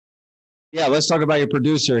Yeah, let's talk about your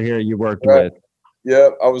producer here you worked Right. with. Yeah,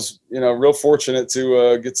 I was, real fortunate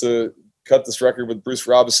to get to cut this record with Bruce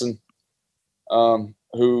Robison,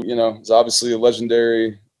 who, is obviously a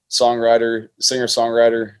legendary songwriter,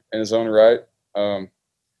 singer-songwriter in his own right. Um,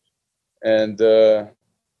 and I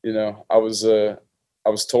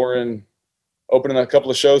was touring, opening a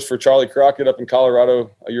couple of shows for Charlie Crockett up in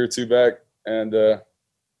Colorado a year or two back, and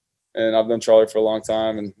I've known Charlie for a long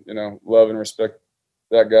time, and love and respect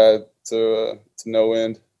that guy to no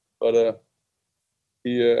end. But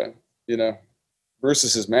he, Bruce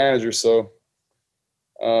is his manager, so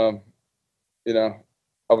um, I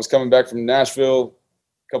was coming back from Nashville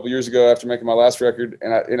a couple years ago after making my last record,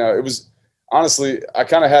 and it was honestly, I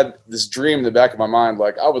kind of had this dream in the back of my mind,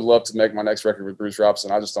 like I would love to make my next record with Bruce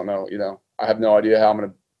Robison. I just don't know, I have no idea how I'm going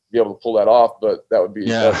to be able to pull that off, but that would be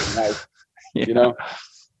nice, Yeah,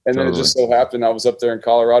 And then it just so happened I was up there in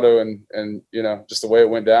Colorado, and just the way it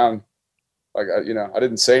went down, like I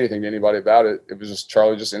didn't say anything to anybody about it. It was just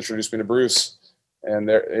Charlie just introduced me to Bruce, and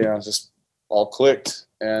there, just all clicked,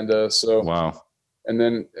 and so wow. and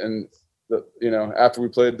then after we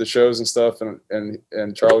played the shows and stuff, and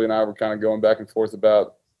Charlie and I were kind of going back and forth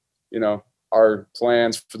about our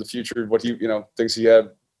plans for the future, what he things he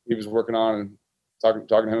was working on, and talking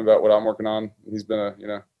to him about what I'm working on. He's been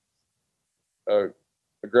a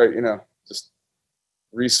great just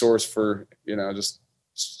resource for just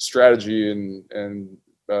strategy, and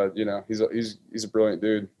he's a brilliant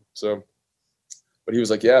dude. So, but he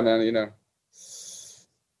was like, yeah, man, if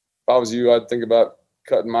I was you, I'd think about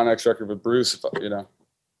cutting my next record with Bruce.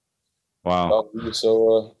 Wow.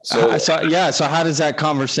 So how does that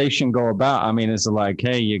conversation go about? I mean, is it like,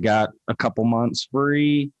 hey, you got a couple months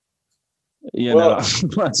free? Let's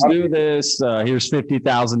do this. Here's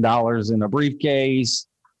 $50,000 in a briefcase.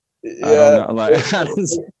 Yeah, I don't know, like,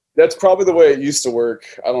 that's probably the way it used to work.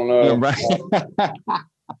 I don't know.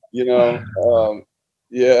 Yeah,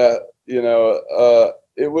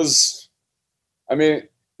 it was. I mean,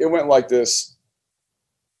 it went like this.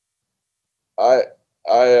 I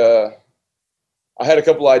had a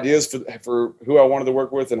couple ideas for who I wanted to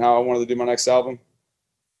work with and how I wanted to do my next album,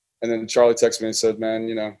 and then Charlie texted me and said,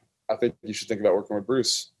 "Man, I think you should think about working with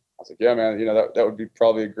Bruce." I was like, "Yeah, man, that would be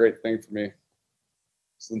probably a great thing for me."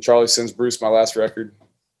 So then Charlie sends Bruce my last record.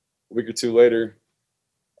 A week or two later,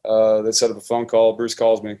 they set up a phone call. Bruce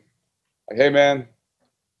calls me, like, "Hey, man,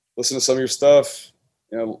 listen to some of your stuff.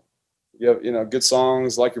 You have good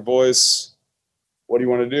songs, like your voice. What do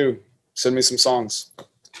you want to do? Send me some songs."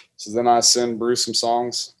 So then I send Bruce some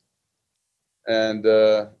songs, and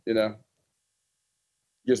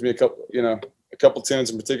gives me a couple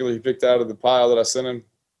tunes in particular he picked out of the pile that I sent him.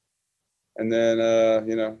 And then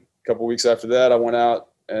a couple weeks after that, I went out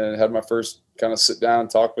and had my first kind of sit down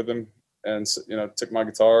talk with him, and took my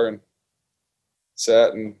guitar and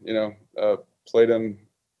sat and played him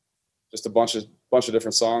just a bunch of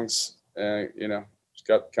different songs, and just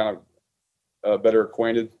got kind of better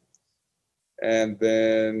acquainted. And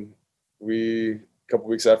then a couple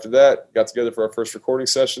weeks after that, got together for our first recording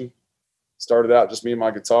session. Started out just me and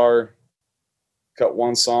my guitar, cut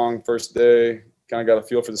one song first day, kind of got a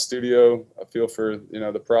feel for the studio, a feel for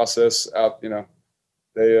the process out.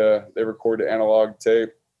 They record the analog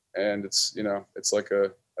tape, and it's it's like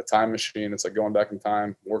a time machine. It's like going back in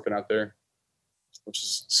time, working out there, which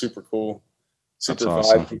is super cool, super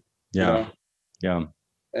awesome. vibe. Yeah.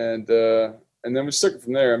 And then we took it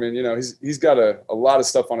from there. I mean, he's got a lot of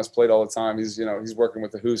stuff on his plate all the time. He's working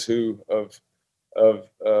with the who's who of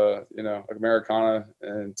Americana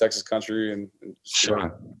and Texas country, and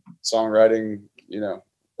sure. Songwriting,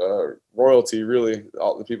 royalty, really,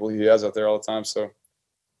 all the people he has out there all the time. So,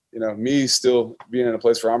 me still being in a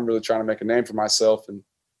place where I'm really trying to make a name for myself, and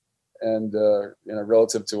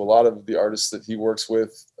relative to a lot of the artists that he works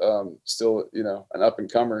with, still, an up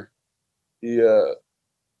and comer.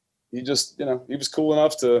 He just, he was cool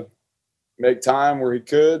enough to make time where he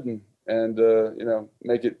could, and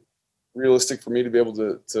make it realistic for me to be able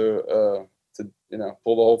to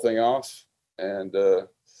pull the whole thing off. And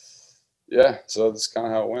so that's kind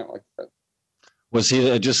of how it went, like that. Was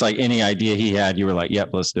he just like any idea he had? You were like, "Yep,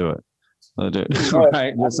 let's do it."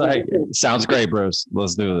 Right? It's like, sounds great, Bruce.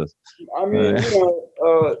 Let's do this. I mean,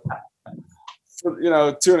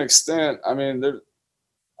 to an extent. I mean,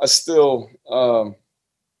 I still, for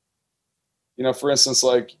instance,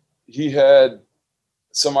 like he had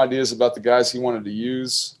some ideas about the guys he wanted to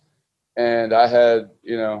use, and I had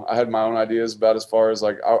my own ideas about, as far as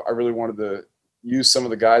like I really wanted to use some of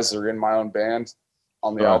the guys that are in my own band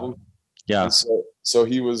on the album. Yeah. And so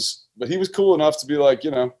he was cool enough to be like,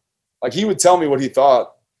 like he would tell me what he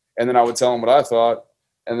thought, and then I would tell him what I thought,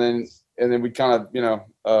 and then and then we kind of,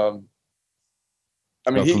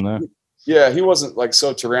 I mean, Go from he wasn't like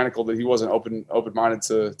so tyrannical that he wasn't open-minded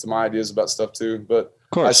to my ideas about stuff too. But of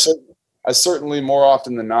course. I certainly more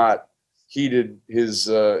often than not heeded his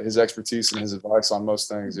expertise and his advice on most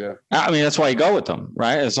things. Yeah. I mean, that's why you go with them,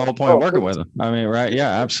 right? It's the whole point of working with them. I mean, right? Yeah,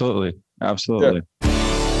 absolutely. Absolutely. Yeah.